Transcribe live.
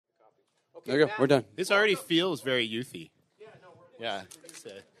There you go. We're done. This already feels very youthy. Yeah.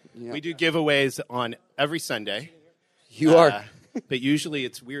 We do giveaways on every Sunday. You are. But usually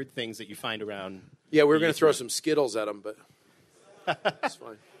it's weird things that you find around. Yeah, we were going to throw some Skittles at them, but it's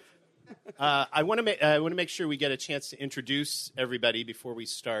fine. I want to make sure we get a chance to introduce everybody before we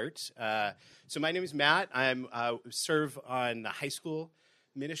start. So my name is Matt. I'm serve on the high school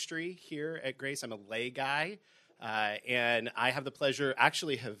ministry here at Grace. I'm a lay guy, and I have the pleasure,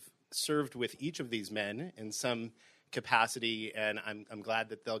 actually have served with each of these men in some capacity, and I'm glad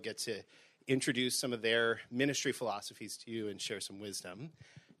that they'll get to introduce some of their ministry philosophies to you and share some wisdom.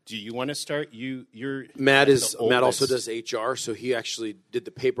 Do you want to start? You're Matt also does HR, so he actually did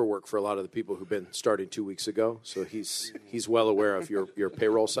the paperwork for a lot of the people who've been starting 2 weeks ago. So he's well aware of your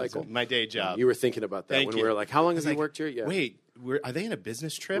payroll cycle. My day job. You were thinking about that when we were like, how long has he worked here? Yeah. Wait, are they in a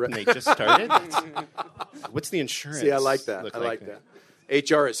business trip and they just started? What's the insurance? See, I like that. I like that.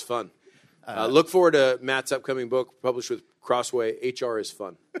 HR is fun. Look forward to Matt's upcoming book published with Crossway. HR is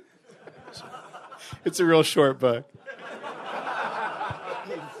fun. It's a real short book.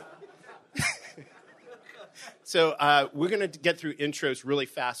 So we're going to get through intros really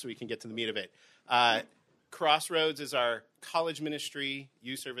fast so we can get to the meat of it. Crossroads is our college ministry.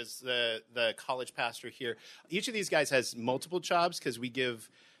 You serve as the college pastor here. Each of these guys has multiple jobs because we give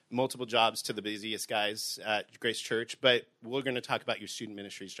multiple jobs to the busiest guys at Grace Church, but we're going to talk about your student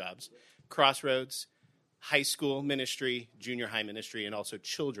ministries jobs. Crossroads, high school ministry, junior high ministry, and also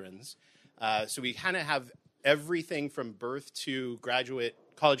children's. So we kind of have everything from birth to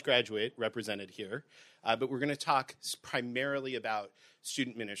college graduate represented here. But we're going to talk primarily about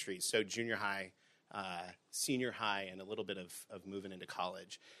student ministries, so junior high, senior high, and a little bit of moving into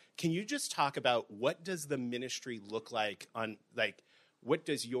college. Can you just talk about what does the ministry look like what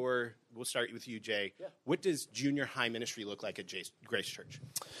does we'll start with you, Jay. Yeah. What does junior high ministry look like at Grace Church?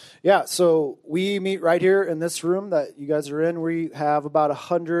 Yeah, so we meet right here in this room that you guys are in. We have about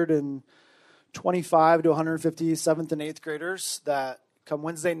 125 to 150 7th and 8th graders that come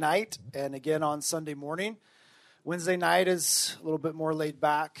Wednesday night and again on Sunday morning. Wednesday night is a little bit more laid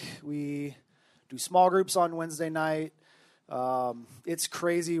back. We do small groups on Wednesday night. It's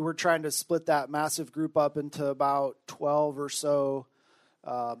crazy. We're trying to split that massive group up into about 12 or so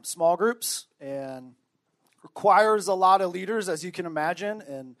small groups, and requires a lot of leaders, as you can imagine,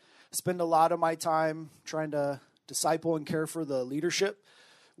 and spend a lot of my time trying to disciple and care for the leadership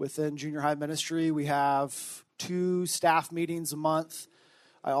within junior high ministry. We have 2 staff meetings a month.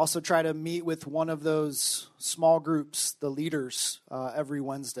 I also try to meet with one of those small groups, the leaders, every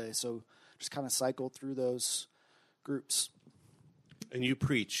Wednesday. So just kind of cycle through those groups. And you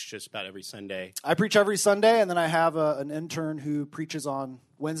preach just about every Sunday. I preach every Sunday, and then I have an intern who preaches on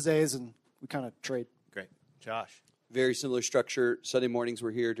Wednesdays, and we kind of trade. Great. Josh? Very similar structure. Sunday mornings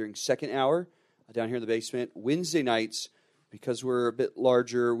we're here during second hour down here in the basement. Wednesday nights, because we're a bit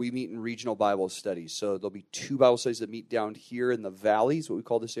larger, we meet in regional Bible studies. So there'll be 2 Bible studies that meet down here in the valleys, what we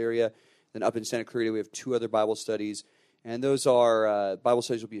call this area. Then up in Santa Clarita, we have 2 other Bible studies. And those are, Bible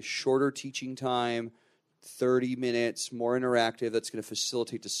studies will be a shorter teaching time, 30 minutes, more interactive. That's going to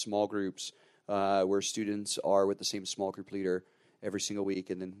facilitate the small groups where students are with the same small group leader every single week.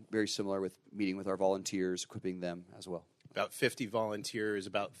 And then very similar with meeting with our volunteers, equipping them as well. About 50 volunteers,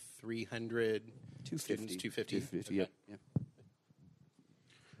 about 300 250. 250? Okay. Yeah.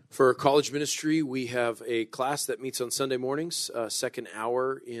 For college ministry, we have a class that meets on Sunday mornings, second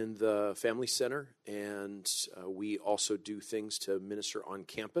hour in the Family Center, and we also do things to minister on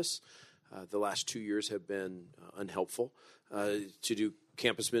campus. The last 2 years have been unhelpful to do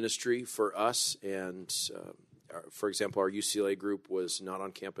campus ministry for us, and for example, our UCLA group was not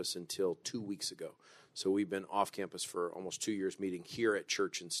on campus until 2 weeks ago. So we've been off campus for almost 2 years, meeting here at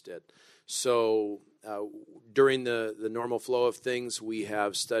church instead. So during the normal flow of things, we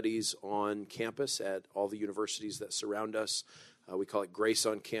have studies on campus at all the universities that surround us. We call it Grace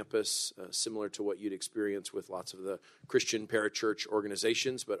on Campus, similar to what you'd experience with lots of the Christian parachurch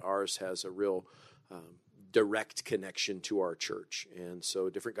organizations, but ours has a real direct connection to our church. And so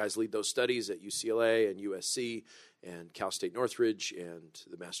different guys lead those studies at UCLA and USC and Cal State Northridge and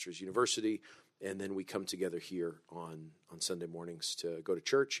the Masters University. And then we come together here on Sunday mornings to go to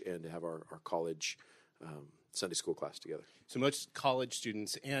church and to have our college Sunday school class together. So most college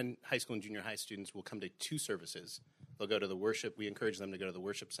students and high school and junior high students will come to 2 services. They'll go to the worship. We encourage them to go to the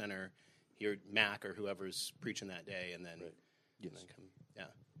worship center, hear Mac or whoever's preaching that day, and then, Right. and then come. Yeah.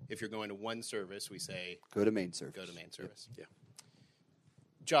 If you're going to one service, we say Go to main service. Go to main service. Yeah.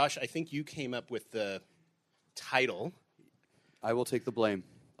 Josh, I think you came up with the title. I will take the blame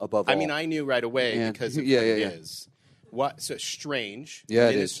above all. I mean, I knew right away Yeah. because of Yeah, what yeah, it yeah. is. What? So strange. Yeah,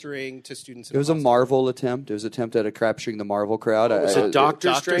 it is. Ministering to students. It was a Marvel attempt. It was an attempt at capturing the Marvel crowd. Was it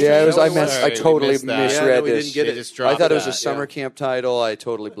Doctor Strange? Yeah, it was. I Sorry, totally we missed that. misread we this. didn't get it. They just I dropped thought it was a that. summer camp title. I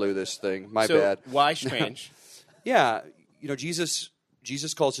totally blew this thing. My So bad. why strange? Yeah, Jesus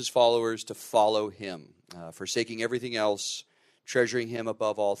calls his followers to follow him, forsaking everything else, treasuring him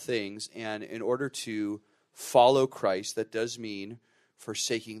above all things. And in order to follow Christ, that does mean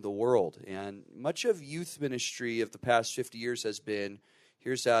forsaking the world. And much of youth ministry of the past 50 years has been,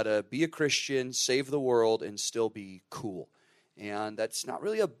 here's how to be a Christian, save the world, and still be cool. And that's not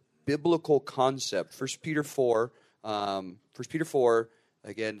really a biblical concept. 1 Peter 4,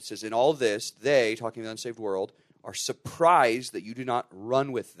 again, it says, in all this, they, talking about the unsaved world, are surprised that you do not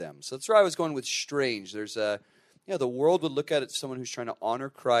run with them. So that's where I was going with strange. There's the world would look at it as someone who's trying to honor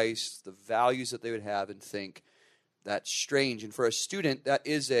Christ, the values that they would have, and think, that's strange. And for a student, that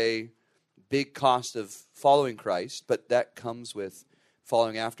is a big cost of following Christ, but that comes with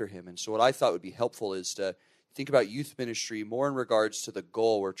following after him. And so what I thought would be helpful is to think about youth ministry more in regards to the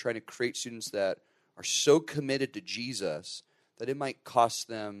goal. We're trying to create students that are so committed to Jesus that it might cost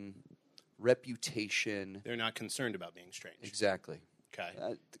them reputation. They're not concerned about being strange. Exactly.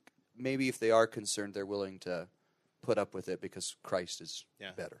 Okay. Maybe if they are concerned, they're willing to put up with it because Christ is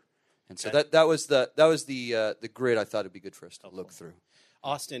better. And so Okay. that was the grid I thought it'd be good for us to look through.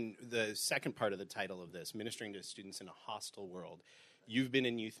 Austin, the second part of the title of this, ministering to students in a hostile world. You've been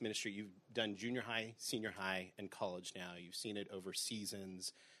in youth ministry. You've done junior high, senior high, and college now. You've seen it over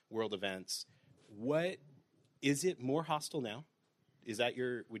seasons, world events. What is it more hostile now? Is that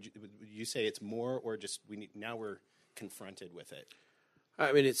would you say it's more, or just now we're confronted with it?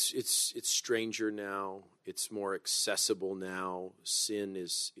 I mean, it's stranger now. It's more accessible now. Sin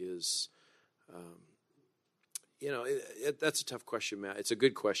is that's a tough question, Matt. It's a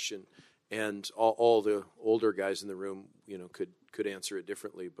good question, and all the older guys in the room, could answer it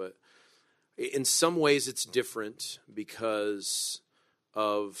differently. But in some ways, it's different because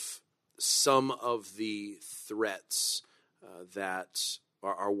of some of the threats that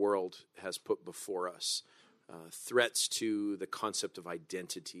our world has put before us. Threats to the concept of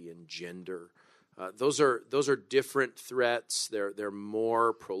identity and gender. Those are different threats. They're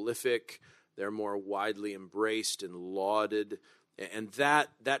more prolific. They're more widely embraced and lauded, and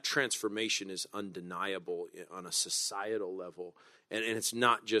that transformation is undeniable on a societal level. And it's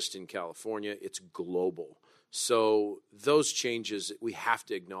not just in California; it's global. So those changes, we have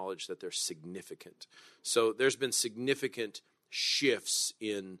to acknowledge that they're significant. So there's been significant shifts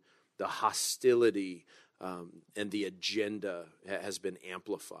in the hostility. And the agenda has been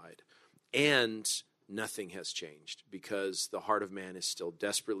amplified. And nothing has changed because the heart of man is still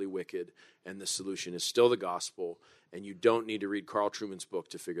desperately wicked and the solution is still the gospel. And you don't need to read Carl Trueman's book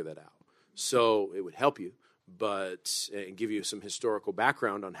to figure that out. So it would help you, and give you some historical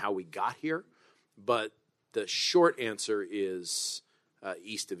background on how we got here. But the short answer is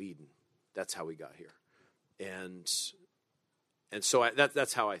east of Eden. That's how we got here. And so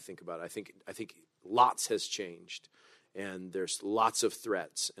that's how I think about it. I think lots has changed, and there's lots of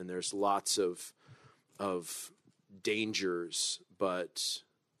threats, and there's lots of dangers, but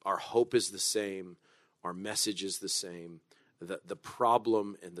our hope is the same, our message is the same, the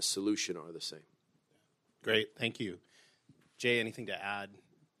problem and the solution are the same. Great, thank you. Jay, anything to add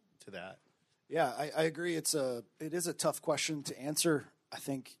to that? Yeah, I agree. It is a tough question to answer. I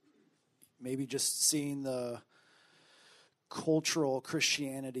think maybe just seeing the cultural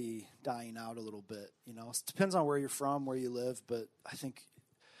Christianity dying out a little bit, it depends on where you're from, where you live, but I think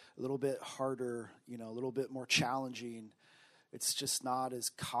a little bit harder, a little bit more challenging. It's just not as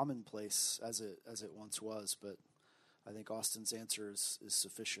commonplace as it once was, but I think Austin's answer is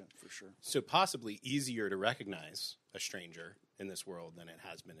sufficient for sure. So possibly easier to recognize a stranger in this world than it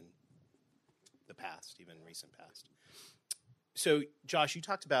has been in the past, even recent past. So Josh, you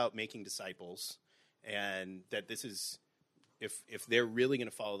talked about making disciples, and that this is, if they're really going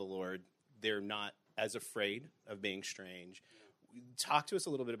to follow the Lord, they're not as afraid of being strange. Talk to us a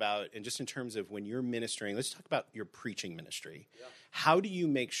little bit about, and just in terms of when you're ministering, let's talk about your preaching ministry. Yeah. How do you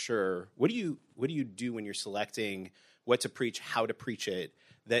make sure, what do you do when you're selecting what to preach, how to preach it,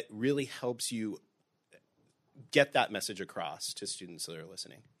 that really helps you get that message across to students that are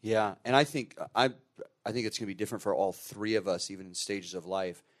listening? Yeah, and I think it's going to be different for all three of us, even in stages of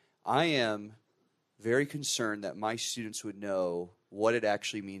life. I am very concerned that my students would know what it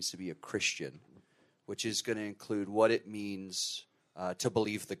actually means to be a Christian, which is going to include what it means to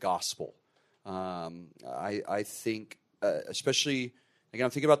believe the gospel. I think, especially, again,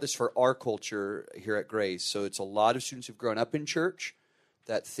 I'm thinking about this for our culture here at Grace. So it's a lot of students who've grown up in church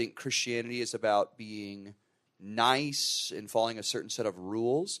that think Christianity is about being nice and following a certain set of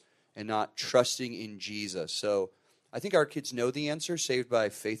rules and not trusting in Jesus. So I think our kids know the answer, saved by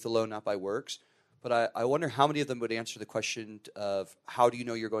faith alone, not by works. But I wonder how many of them would answer the question of how do you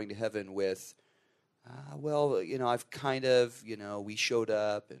know you're going to heaven with, well, I've kind of, we showed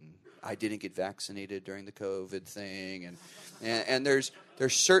up and I didn't get vaccinated during the COVID thing. And there's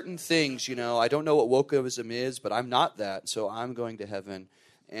certain things, I don't know what wokeism is, but I'm not that, so I'm going to heaven.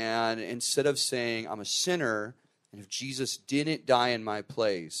 And instead of saying I'm a sinner, and if Jesus didn't die in my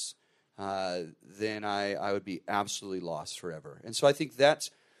place, then I would be absolutely lost forever. And so I think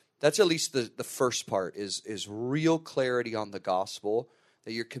that's at least the first part is real clarity on the gospel,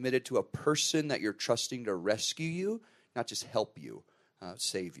 that you're committed to a person that you're trusting to rescue you, not just help you,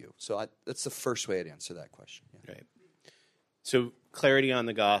 save you. So that's the first way I'd answer that question. Yeah. Right. So clarity on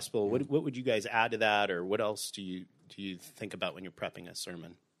the gospel. What would you guys add to that, or what else do you think about when you're prepping a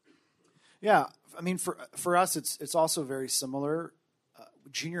sermon? Yeah, I mean, for us, it's also very similar.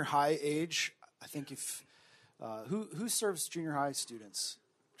 Junior high age, I think if who serves junior high students?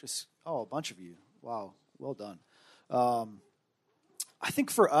 A bunch of you. Wow, well done. I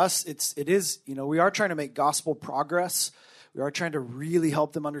think for us, it is we are trying to make gospel progress. We are trying to really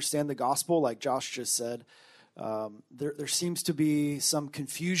help them understand the gospel, like Josh just said. There seems to be some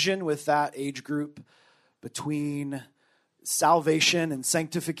confusion with that age group between salvation and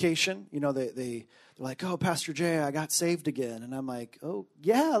sanctification. They're like, oh, Pastor Jay, I got saved again. And I'm like, oh,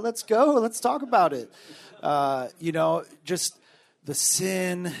 yeah, let's go. Let's talk about it. Just the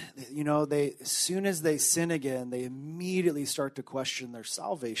sin, as soon as they sin again, they immediately start to question their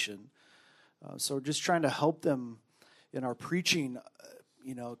salvation. So we're just trying to help them in our preaching,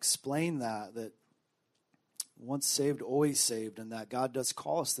 explain that once saved, always saved, and that God does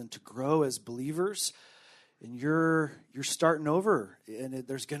call us then to grow as believers. And you're starting over, and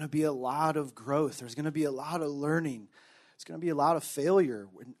there's going to be a lot of growth. There's going to be a lot of learning. It's going to be a lot of failure.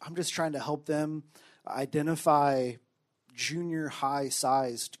 I'm just trying to help them identify junior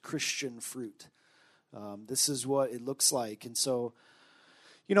high-sized Christian fruit. This is what it looks like. And so,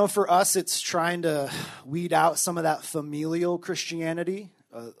 for us, it's trying to weed out some of that familial Christianity,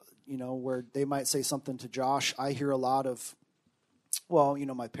 where they might say something to Josh. I hear a lot of,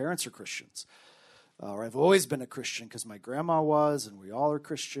 my parents are Christians. Or I've always been a Christian because my grandma was, and we all are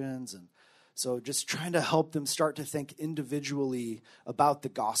Christians. And so just trying to help them start to think individually about the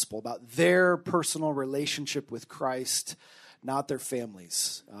gospel, about their personal relationship with Christ, not their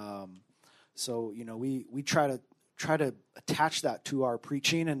families. We try to attach that to our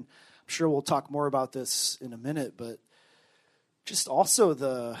preaching, and I'm sure we'll talk more about this in a minute, but just also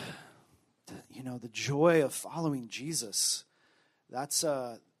the joy of following Jesus. That's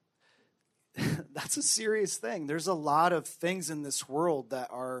a serious thing. There's a lot of things in this world that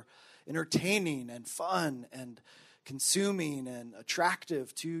are entertaining and fun and consuming and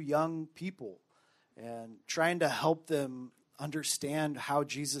attractive to young people. And trying to help them understand how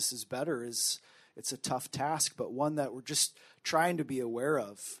Jesus is better it's a tough task, but one that we're just trying to be aware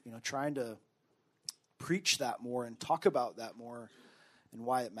of, trying to preach that more and talk about that more and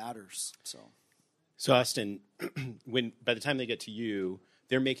why it matters. So Austin, by the time they get to you,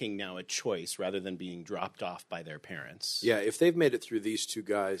 they're making now a choice rather than being dropped off by their parents. Yeah, if they've made it through these two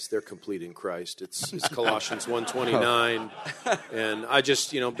guys, they're complete in Christ. It's Colossians 1:29, and I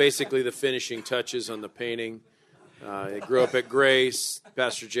just, basically the finishing touches on the painting. I grew up at Grace,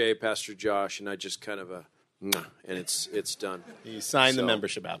 Pastor Jay, Pastor Josh, and I just kind of and it's done. You signed the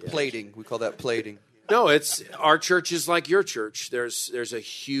membership application. Plating, we call that plating. No, it's our church is like your church. There's a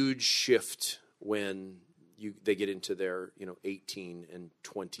huge shift when they get into their 18 and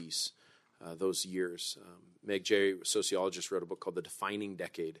 20s, those years. Meg Jay, a sociologist, wrote a book called The Defining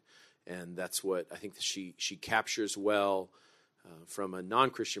Decade, and that's what I think that she captures well from a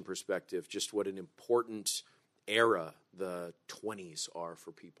non-Christian perspective, just what an important era the 20s are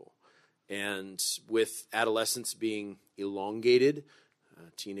for people. And with adolescence being elongated,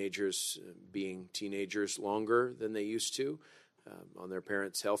 teenagers being teenagers longer than they used to, on their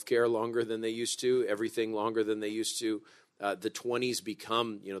parents' health care longer than they used to, everything longer than they used to. The 20s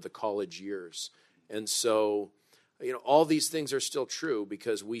become, the college years. And so, all these things are still true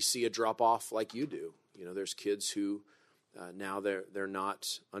because we see a drop-off like you do. There's kids who now they're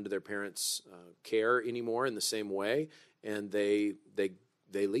not under their parents' care anymore in the same way, and they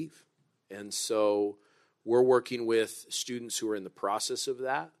leave. And so we're working with students who are in the process of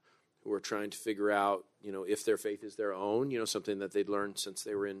that, who are trying to figure out, if their faith is their own, something that they'd learned since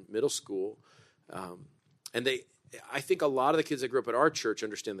they were in middle school. And I think a lot of the kids that grew up at our church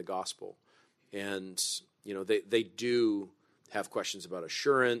understand the gospel. And, they do have questions about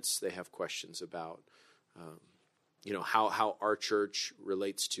assurance. They have questions about how our church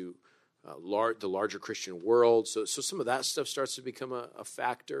relates to the larger Christian world. So some of that stuff starts to become a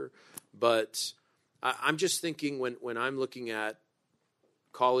factor. But I'm just thinking when I'm looking at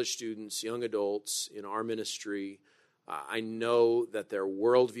college students, young adults in our ministry, I know that their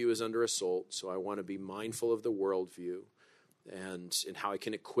worldview is under assault, so I want to be mindful of the worldview and how I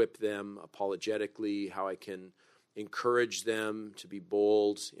can equip them apologetically, how I can encourage them to be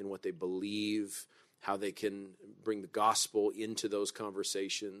bold in what they believe, how they can bring the gospel into those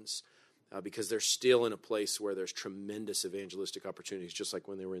conversations, because they're still in a place where there's tremendous evangelistic opportunities, just like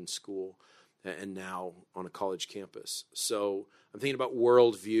when they were in school and now on a college campus. So I'm thinking about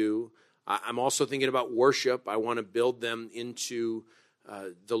worldview. I'm also thinking about worship. I want to build them into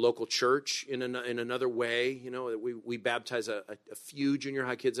the local church in another way. We baptize a few junior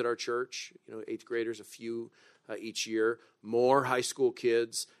high kids at our church, 8th graders, a few each year, more high school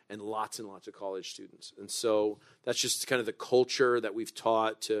kids, and lots of college students. And so that's just kind of the culture that we've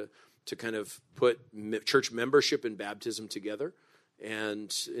taught to kind of put church membership and baptism together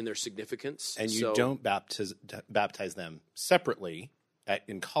and in their significance. And you don't baptize them separately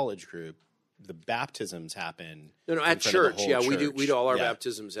in college group. The baptisms happen at church. Church. We do all our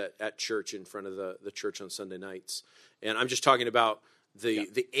baptisms at church in front of the church on Sunday nights. And I'm just talking about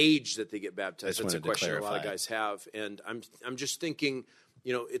the age that they get baptized. That's a question a lot of guys have. And I'm just thinking,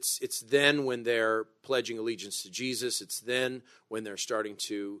 it's then when they're pledging allegiance to Jesus. It's then when they're starting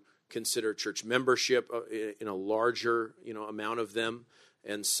to consider church membership in a larger, amount of them.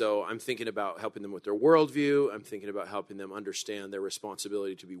 And so I'm thinking about helping them with their worldview. I'm thinking about helping them understand their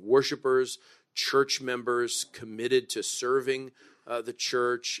responsibility to be worshipers, church members, committed to serving the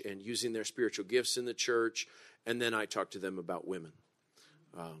church and using their spiritual gifts in the church. And then I talk to them about women,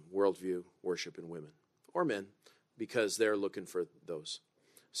 worldview, worship, and women, or men, because they're looking for those.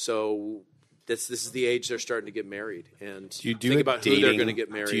 So this is the age they're starting to get married, and do you think about who they're going to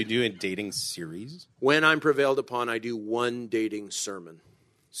get married. Do you do a dating series? When I'm prevailed upon, I do one dating sermon.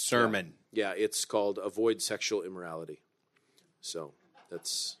 Yeah, it's called Avoid Sexual Immorality. So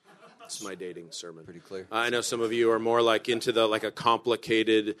that's my dating sermon. Pretty clear. I know some of you are more like into a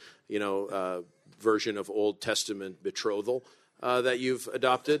complicated, version of Old Testament betrothal that you've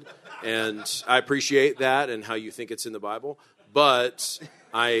adopted, and I appreciate that and how you think it's in the Bible. But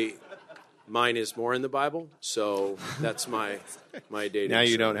mine is more in the Bible, so that's my dating. Now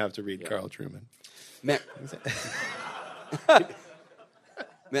you don't have to read Carl Trueman.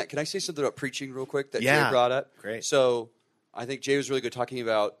 Matt, can I say something about preaching real quick that Jay Yeah. brought up? Great. So I think Jay was really good talking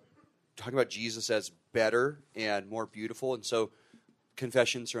about Jesus as better and more beautiful. And so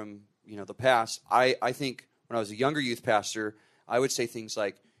confessions from the past. I think when I was a younger youth pastor, I would say things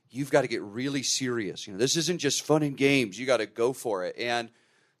like, "You've got to get really serious. This isn't just fun and games. You got to go for it." And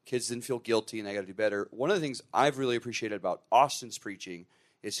kids didn't feel guilty, and they got to do better. One of the things I've really appreciated about Austin's preaching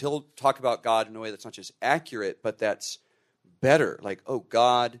is he'll talk about God in a way that's not just accurate, but that's better. Like, oh,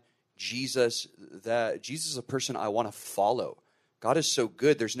 God, Jesus is a person I want to follow. God is so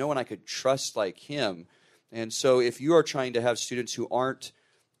good. There's no one I could trust like him. And so if you are trying to have students who aren't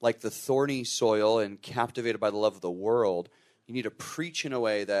like the thorny soil and captivated by the love of the world, you need to preach in a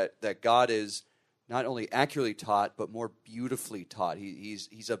way that God is not only accurately taught, but more beautifully taught.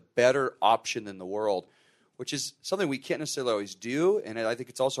 He's a better option than the world, which is something we can't necessarily always do. And I think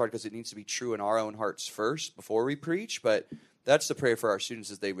it's also hard because it needs to be true in our own hearts first before we preach. But that's the prayer for our students,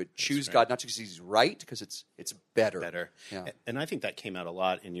 is they would choose God, not just because he's right, because it's better. Yeah. And I think that came out a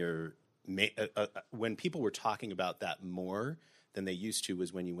lot in your when people were talking about that more than they used to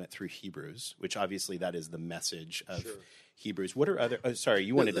was when you went through Hebrews, which obviously that is the message of Hebrews. What are other? Sorry,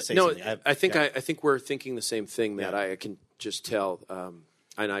 you wanted to say something. I think we're thinking the same thing, Matt. I can just tell,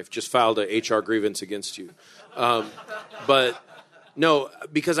 and I've just filed a HR grievance against you, but. No,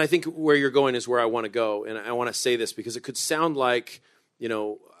 because I think where you're going is where I want to go, and I want to say this because it could sound like,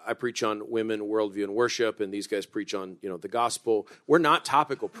 I preach on women, worldview, and worship, and these guys preach on, the gospel. We're not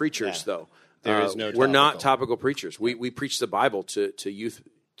topical preachers, though. There is no. We're not topical preachers. We preach the Bible to youth,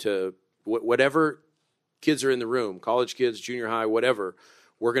 to whatever kids are in the room, college kids, junior high, whatever.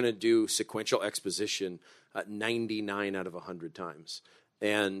 We're going to do sequential exposition 99 out of 100 times.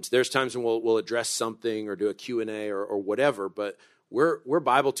 And there's times when we'll address something or do a Q&A or whatever, but we're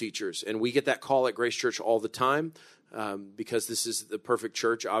Bible teachers, and we get that call at Grace Church all the time because this is the perfect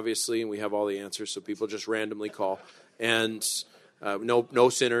church, obviously, and we have all the answers, so people just randomly call. And no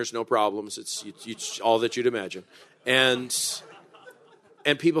sinners, no problems. It's all that you'd imagine. And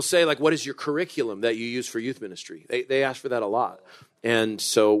people say, like, what is your curriculum that you use for youth ministry? They ask for that a lot. And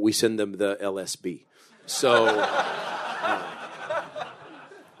so we send them the LSB. So,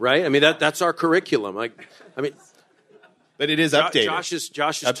 right? I mean, that's our curriculum. But it is updated. Josh is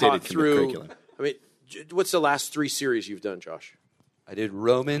Updated taught from the through. curriculum. I mean, what's the last 3 series you've done, Josh? I did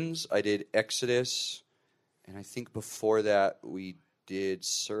Romans, I did Exodus, and I think before that we did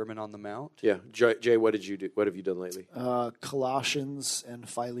Sermon on the Mount. Yeah, Jay, what did you do? What have you done lately? Colossians and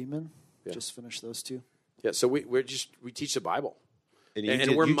Philemon. Yeah. Just finished those 2. Yeah, so we teach the Bible, And,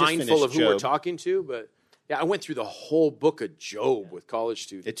 and we're mindful of who we're talking to. But yeah, I went through the whole book of Job with college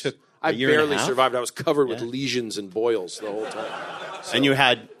students. It took I a year and a barely half? survived. I was covered with Yeah. lesions and boils the whole time. And you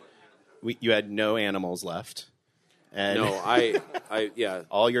had no animals left. And No, I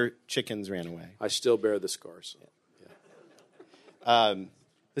all your chickens ran away. I still bear the scars.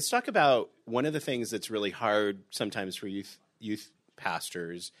 Let's talk about one of the things that's really hard sometimes for youth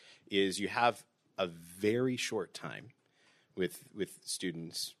pastors is you have a very short time with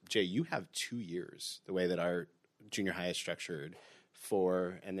students. Jay, you have 2 years, the way that our junior high is structured,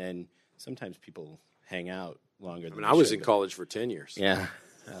 4, and then sometimes people hang out longer than I mean, I was in college for 10 years. Yeah.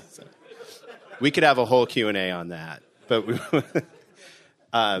 So, we could have a whole Q&A on that. But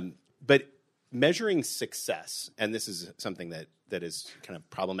but measuring success, and this is something that is kind of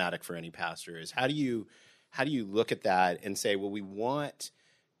problematic for any pastor, is how do you look at that and say, well, we want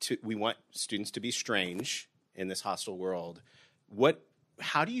students to be strange in this hostile world.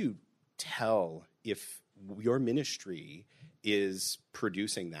 How do you tell if your ministry is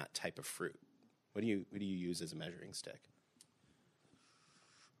producing that type of fruit? What do you use as a measuring stick?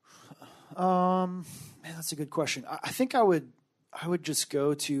 Man, that's a good question. I think I would just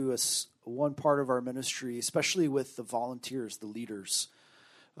go to one part of our ministry, especially with the volunteers, the leaders.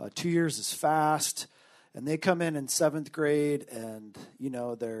 2 years is fast, and they come in 7th grade, and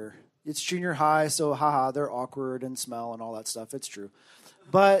it's junior high, so they're awkward and smell and all that stuff. It's true,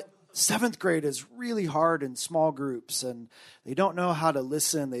 but 7th grade is really hard in small groups, and they don't know how to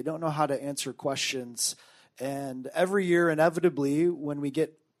listen. They don't know how to answer questions, and every year, inevitably, when we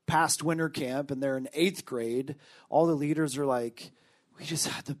get past winter camp and they're in 8th grade, all the leaders are like, we just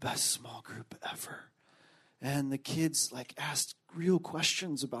had the best small group ever. And the kids asked real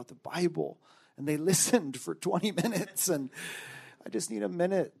questions about the Bible, and they listened for 20 minutes, and I just need a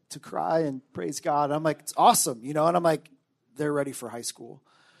minute to cry and praise God. And I'm like, it's awesome, and I'm like, they're ready for high school.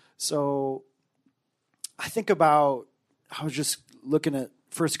 So I was just looking at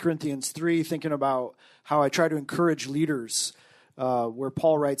 1 Corinthians 3, thinking about how I try to encourage leaders, where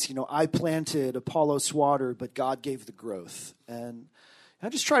Paul writes, I planted, Apollos watered, but God gave the growth. And I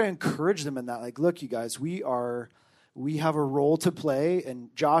just try to encourage them in that. Like, look, you guys, we have a role to play.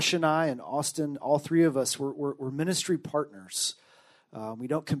 And Josh and I and Austin, all 3 of us, we're ministry partners. We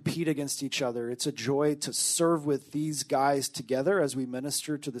don't compete against each other. It's a joy to serve with these guys together as we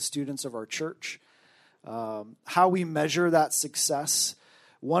minister to the students of our church. How we measure that success,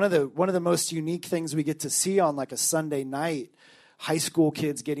 one of the most unique things we get to see on a Sunday night, high school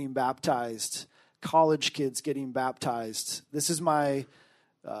kids getting baptized, college kids getting baptized. This is my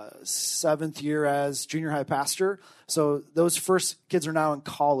 7th year as junior high pastor. So those first kids are now in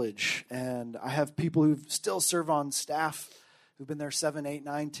college, and I have people who still serve on staff who've been there 7, 8,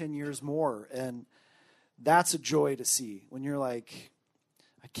 9, 10 years more. And that's a joy to see when you're like,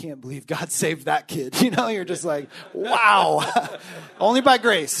 I can't believe God saved that kid. You're just like, wow, only by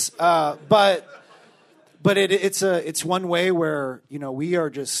grace. But it's one way where we are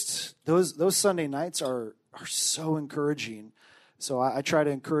just those Sunday nights are so encouraging. So I try to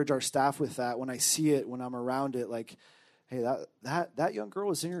encourage our staff with that when I see it, when I'm around it. Like, hey, that young girl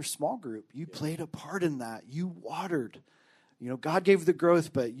was in your small group. You played a part in that. You watered. God gave the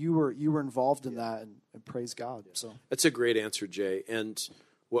growth, but you were involved in that, and praise God. So that's a great answer, Jay. And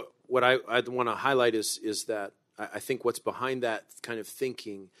what I want to highlight is that I think what's behind that kind of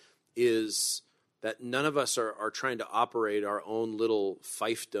thinking is that none of us are trying to operate our own little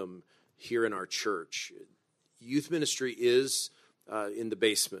fiefdom here in our church. Youth ministry is in the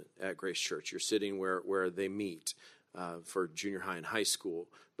basement at Grace Church. You're sitting where they meet for junior high and high school.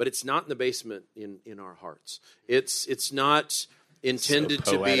 But it's not in the basement in our hearts. It's not intended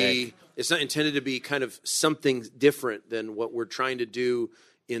to be. It's not intended to be kind of something different than what we're trying to do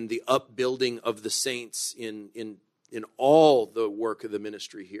in the upbuilding of the saints in all the work of the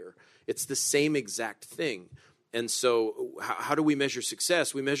ministry here. It's the same exact thing. And so how do we measure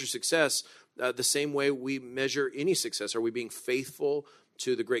success? We measure success the same way we measure any success. Are we being faithful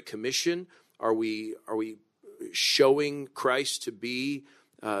to the Great Commission? Are we showing Christ to be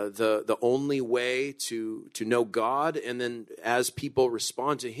the only way to know God? And then as people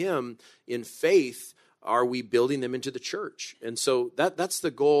respond to Him in faith, are we building them into the church? And so that's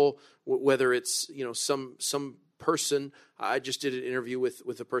the goal. Whether it's some person. I just did an interview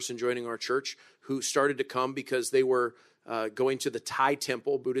with a person joining our church who started to come because they were going to the Thai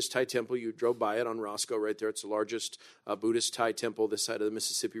temple, Buddhist Thai temple. You drove by it on Roscoe right there. It's the largest Buddhist Thai temple this side of the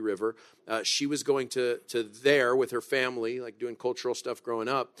Mississippi River. She was going to there with her family, like doing cultural stuff growing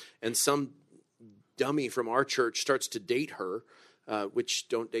up, and some dummy from our church starts to date her, which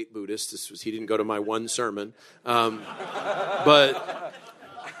don't date Buddhists. He didn't go to my one sermon.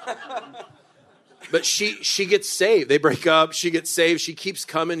 But she gets saved. They break up. She gets saved. She keeps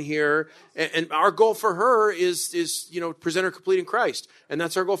coming here. And our goal for her is present her complete in Christ. And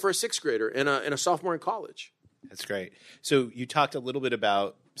that's our goal for a sixth grader and a sophomore in college. That's great. So you talked a little bit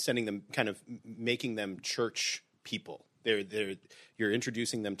about sending them, kind of making them church people. You're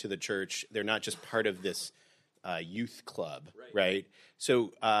introducing them to the church. They're not just part of this youth club, right?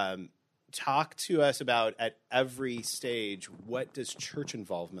 So talk to us about, at every stage, what does church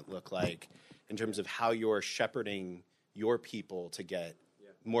involvement look like in terms of how you're shepherding your people to get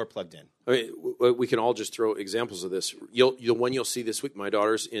more plugged in? I mean, we can all just throw examples of this. You'll see this week, my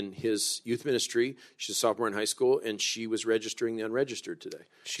daughter's in his youth ministry. She's a sophomore in high school, and she was registering the unregistered today.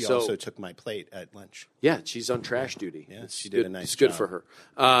 She also took my plate at lunch. Yeah, she's on trash duty. Yeah, she did a nice It's good job. for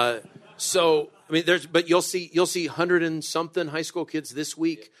her. So I mean, but you'll see 100 and something high school kids this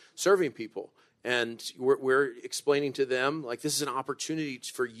week serving people. And we're explaining to them, like, this is an opportunity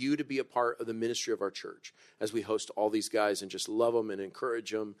for you to be a part of the ministry of our church as we host all these guys and just love them and encourage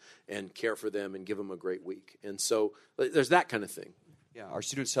them and care for them and give them a great week. And so there's that kind of thing. Yeah, our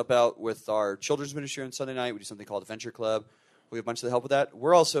students help out with our children's ministry on Sunday night. We do something called Adventure Club. We have a bunch of help with that.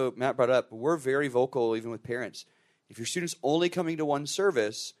 We're also, Matt brought up, we're very vocal even with parents. If your student's only coming to one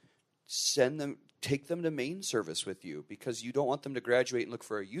service, take them to main service with you, because you don't want them to graduate and look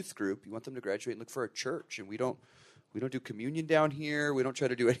for a youth group. You want them to graduate and look for a church. And we don't do communion down here. We don't try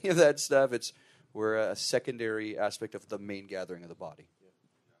to do any of that stuff. We're a secondary aspect of the main gathering of the body.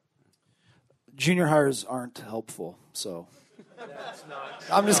 Junior hires aren't helpful, so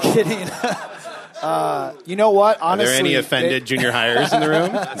I'm just kidding. You know what? Honestly, Are there any offended junior hires in the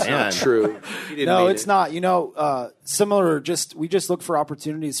room? Man. True. No, it's not. Similar. We just look for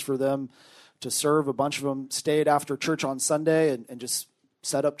opportunities for them to serve. A bunch of them stayed after church on Sunday and just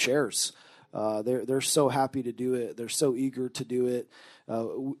set up chairs. They're so happy to do it. They're so eager to do it.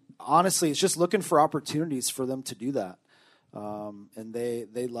 Honestly, it's just looking for opportunities for them to do that, and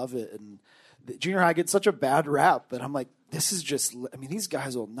they love it. And the junior high gets such a bad rap, but I'm like, this is just. I mean, these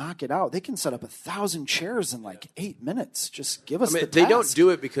guys will knock it out. They can set up 1,000 chairs in like 8 minutes. Just give us. I mean, the they task. don't do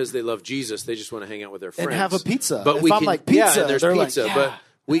it because they love Jesus. They just want to hang out with their friends and have a pizza. But if we I'm can, like pizza, yeah, and there's they're pizza, like, yeah.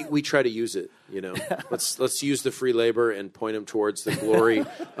 but we try to use it. Let's use the free labor and point them towards the glory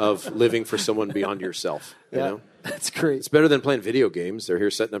of living for someone beyond yourself. You know, that's great. it's better than playing video games. They're here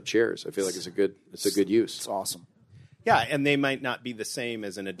setting up chairs. I feel like it's a good use. It's awesome. Yeah, and they might not be the same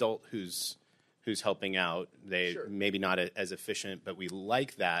as an adult who's helping out. They maybe not as efficient, but we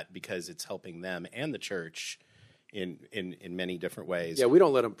like that because it's helping them and the church in many different ways. Yeah, we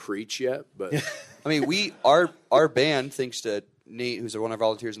don't let them preach yet, but I mean, our band, thanks to Nate, who's one of our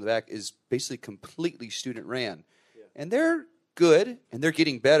volunteers in the back, is basically completely student ran, and they're good and they're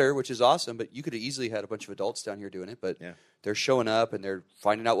getting better, which is awesome. But you could have easily had a bunch of adults down here doing it, but they're showing up and they're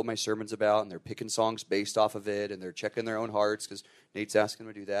finding out what my sermon's about, and they're picking songs based off of it, and they're checking their own hearts because Nate's asking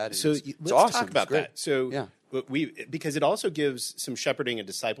them to do that. And So it's let's awesome. talk about It's great. that. So because it also gives some shepherding and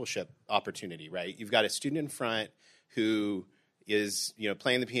discipleship opportunity, right? You've got a student in front who is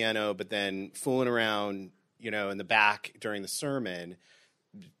playing the piano, but then fooling around in the back during the sermon,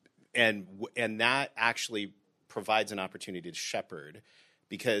 and that actually provides an opportunity to shepherd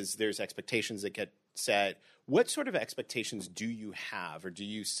because there's expectations that get set. What sort of expectations do you have, or do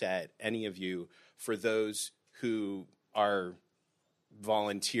you set, any of you, for those who are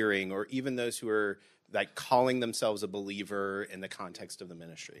volunteering, or even those who are like calling themselves a believer in the context of the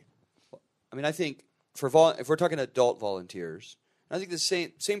ministry? I mean, I think if we're talking adult volunteers, I think the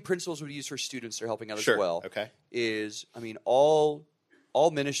same principles we use for students that are helping out as well. Okay.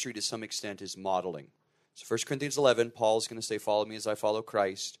 All ministry to some extent is modeling. So 1 Corinthians 11, Paul's going to say, "Follow me as I follow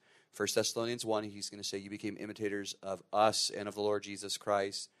Christ." 1 Thessalonians 1, he's going to say, "You became imitators of us and of the Lord Jesus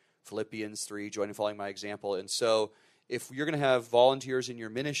Christ." Philippians 3, "Join in following my example." And so if you're going to have volunteers in your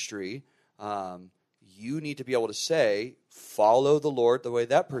ministry, you need to be able to say, follow the Lord the way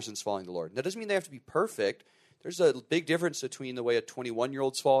that person's following the Lord. And that doesn't mean they have to be perfect. There's a big difference between the way a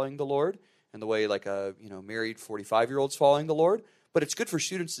 21-year-old's following the Lord and the way like a married 45-year-old's following the Lord. But it's good for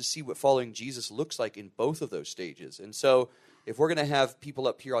students to see what following Jesus looks like in both of those stages. And so if we're going to have people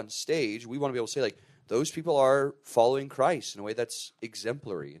up here on stage, we want to be able to say, like, those people are following Christ in a way that's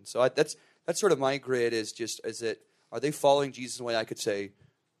exemplary. And so that's sort of my grid are they following Jesus in a way I could say,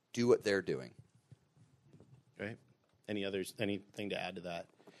 do what they're doing? Right. Anything to add to that?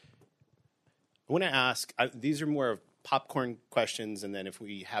 I want to ask. These are more of popcorn questions, and then if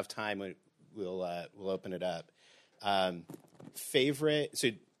we have time, we'll open it up. Favorite? So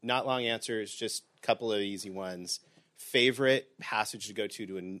not long answers, just a couple of easy ones. Favorite passage to go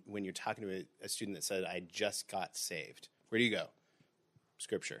to when you're talking to a student that said, "I just got saved." Where do you go?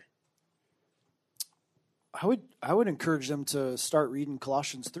 Scripture. I would encourage them to start reading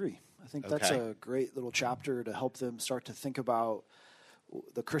Colossians 3. I think that's Okay. a great little chapter to help them start to think about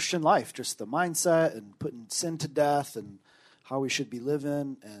the Christian life, just the mindset and putting sin to death and how we should be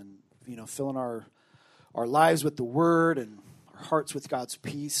living and, filling our lives with the Word and our hearts with God's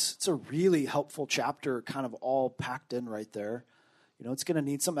peace. It's a really helpful chapter, kind of all packed in right there. It's going to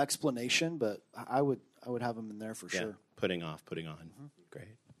need some explanation, but I would have them in there for sure. Putting off, putting on. Mm-hmm.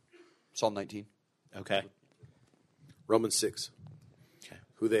 Great. Psalm 19. Okay. Romans 6. Okay.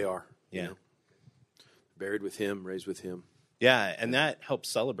 Who they are. Yeah. Buried with him, raised with him. Yeah, and that helps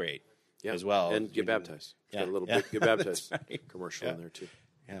celebrate as well. And get baptized. It's got a little bit get baptized commercial in there too.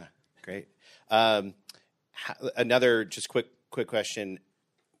 Yeah, great. Another just quick question.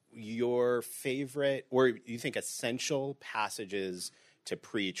 Your favorite, or you think essential passages to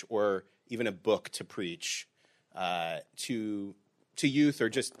preach, or even a book to preach to youth, or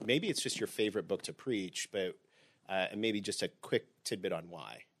just maybe it's just your favorite book to preach, but and maybe just a quick tidbit on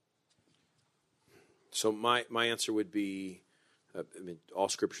why. So my answer would be, all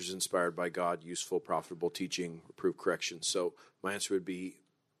Scripture is inspired by God, useful, profitable, teaching, reproof, correction. So my answer would be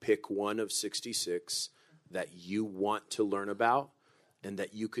pick one of 66 that you want to learn about and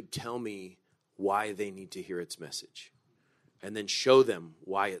that you could tell me why they need to hear its message. And then show them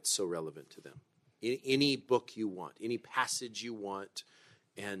why it's so relevant to them. Any book you want, any passage you want,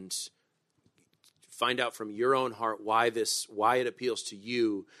 and find out from your own heart why it appeals to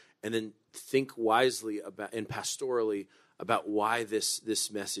you, and then think wisely about and pastorally about why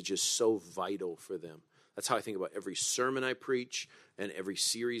this message is so vital for them. That's how I think about every sermon I preach and every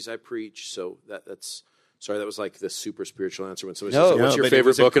series I preach. So that's sorry, that was like the super spiritual answer when somebody says, "What's your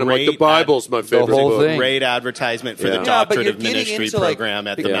favorite book?" And I'm like, "The Bible's my favorite whole book." thing. Great advertisement for the but Doctorate you're of getting Ministry into, program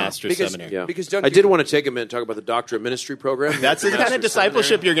at the Master's Seminary. Yeah. Because Doug, I did want to take a minute and talk about the Doctorate of Ministry program. That's the kind of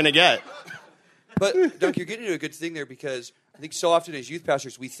discipleship you're going to get. But Doug, you're getting to a good thing there, because I think so often as youth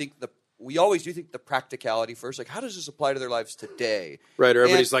pastors we always do think the practicality first. Like, how does this apply to their lives today? Right, or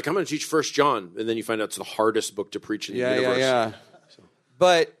everybody's like, I'm going to teach 1 John, and then you find out it's the hardest book to preach in the universe. Yeah.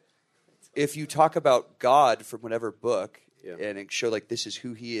 But if you talk about God from whatever book and it show like this is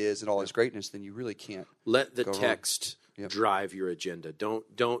who He is and all His greatness, then you really can't Let the go wrong. text Yep. drive your agenda. Don't,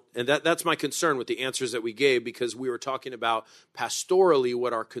 and that's my concern with the answers that we gave, because we were talking about pastorally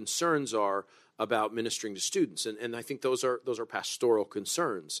what our concerns are about ministering to students, and I think those are pastoral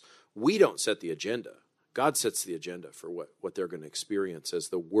concerns. We don't set the agenda. God sets the agenda for what they're going to experience as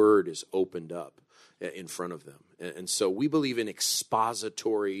the Word is opened up in front of them. And so we believe in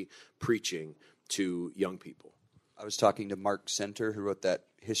expository preaching to young people. I was talking to Mark Center, who wrote that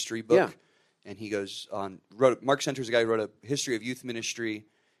history book, and he goes on. Mark Center's a guy who wrote a history of youth ministry,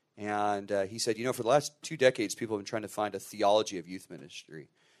 and he said, for the last 2 decades, people have been trying to find a theology of youth ministry.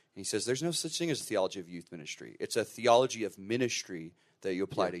 And he says, there's no such thing as a theology of youth ministry. It's a theology of ministry that you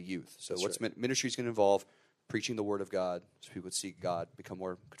apply to youth. So ministry is going to involve preaching the Word of God, so people would see God, become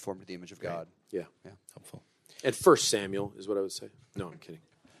more conformed to the image of God. Yeah. Helpful. And 1 Samuel is what I would say. No, I'm kidding.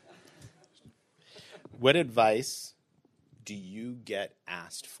 What advice do you get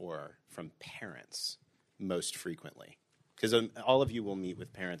asked for from parents most frequently? Because all of you will meet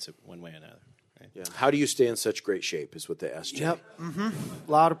with parents one way or another. Right? Yeah. How do you stay in such great shape is what they asked you. Yep.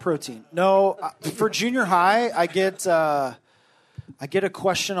 A lot of protein. No, for junior high, I get a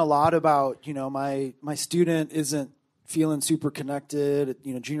question a lot about, my student isn't feeling super connected.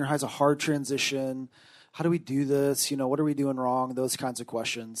 Junior high's a hard transition. How do we do this? What are we doing wrong? Those kinds of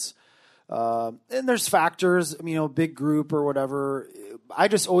questions. And there's factors, big group or whatever. I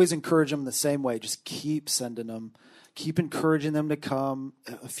just always encourage them the same way. Just keep sending them. Keep encouraging them to come.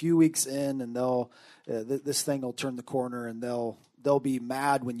 A few weeks in, and this thing will turn the corner, and they'll be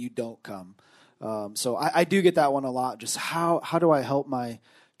mad when you don't come. So I do get that one a lot. Just how do I help my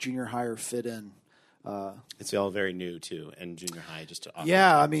junior higher fit in? It's all very new too, and junior high just to offer.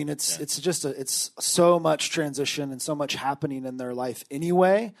 Yeah, it's so much transition and so much happening in their life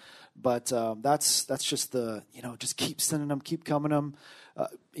anyway. But that's just just keep sending them, keep coming them.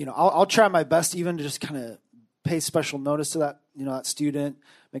 I'll try my best even to just kind of pay special notice to that that student,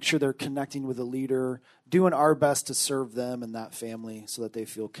 make sure they're connecting with a leader, doing our best to serve them and that family so that they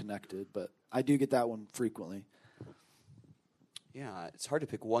feel connected. But I do get that one frequently. Yeah, it's hard to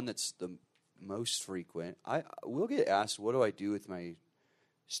pick one that's the most frequent. I will get asked, what do I do with my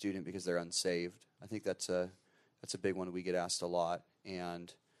student because they're unsaved? I think that's a big one we get asked a lot.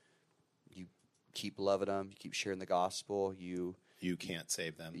 And you keep loving them, you keep sharing the gospel, you can't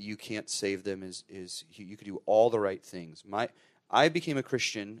save them. You can't save them is you could do all the right things. I became a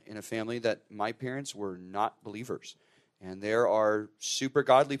Christian in a family that my parents were not believers. And there are super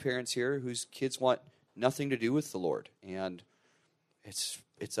godly parents here whose kids want nothing to do with the Lord. And it's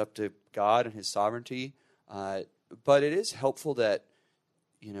up to God and his sovereignty. But it is helpful that,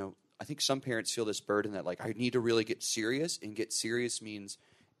 I think some parents feel this burden that, like, I need to really get serious. And get serious means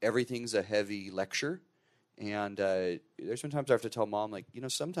everything's a heavy lecture. And there's been times I have to tell mom, like,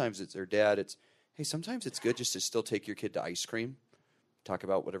 sometimes it's, or dad, it's, hey, sometimes it's good just to still take your kid to ice cream, talk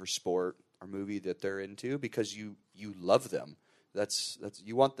about whatever sport or movie that they're into, because you love them. That's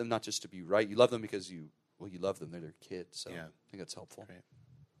you want them not just to be right. You love them because you love them. They're their kids. So yeah. I think that's helpful.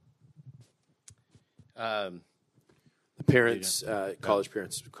 Right. The parents, college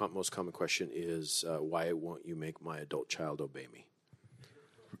parents' most common question is, why won't you make my adult child obey me?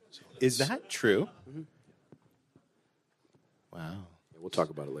 Is that true? Mm-hmm. Wow. We'll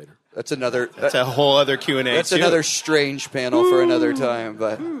talk about it later. That's another. That's a whole other Q&A. That's too. another strange panel for another time.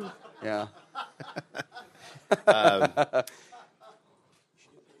 But yeah.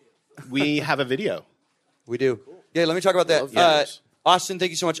 We have a video. We do. Yeah, let me talk about that. Yes. Austin, thank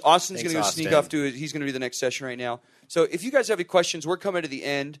you so much. Austin's Thanks, going to go sneak Austin. off to it. He's going to be the next session right now. So if you guys have any questions, we're coming to the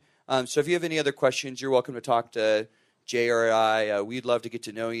end. So if you have any other questions, you're welcome to talk to Jay or I. We'd love to get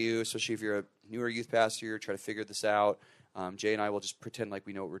to know you, especially if you're a newer youth pastor, try to figure this out. Jay and I will just pretend like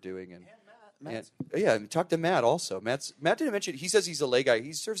we know what we're doing. And Matt. Talk to Matt also. Matt didn't mention, he says he's a lay guy.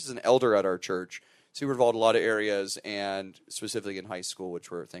 He serves as an elder at our church. So we're involved in a lot of areas, and specifically in high school,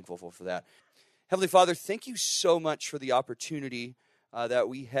 which we're thankful for that. Heavenly Father, thank you so much for the opportunity that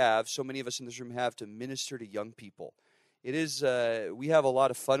we have, so many of us in this room have, to minister to young people. It is, we have a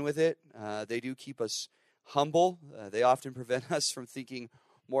lot of fun with it. They do keep us humble. They often prevent us from thinking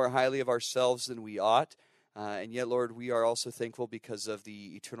more highly of ourselves than we ought. And yet, Lord, we are also thankful because of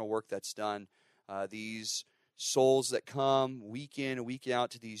the eternal work that's done. These souls that come week in and week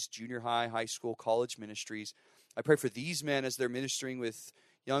out to these junior high, high school, college ministries. I pray for these men as they're ministering with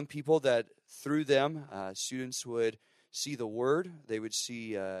young people, that through them, students would see the Word. They would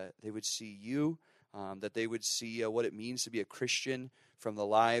see you. That they would see what it means to be a Christian from the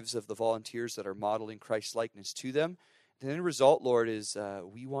lives of the volunteers that are modeling Christ's likeness to them. And the end result, Lord, is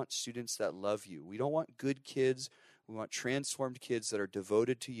we want students that love you. We don't want good kids. We want transformed kids that are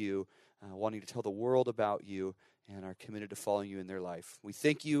devoted to you, wanting to tell the world about you, and are committed to following you in their life. We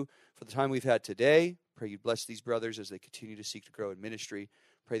thank you for the time we've had today. Pray you bless these brothers as they continue to seek to grow in ministry.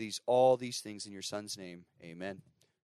 Pray all these things in your Son's name. Amen.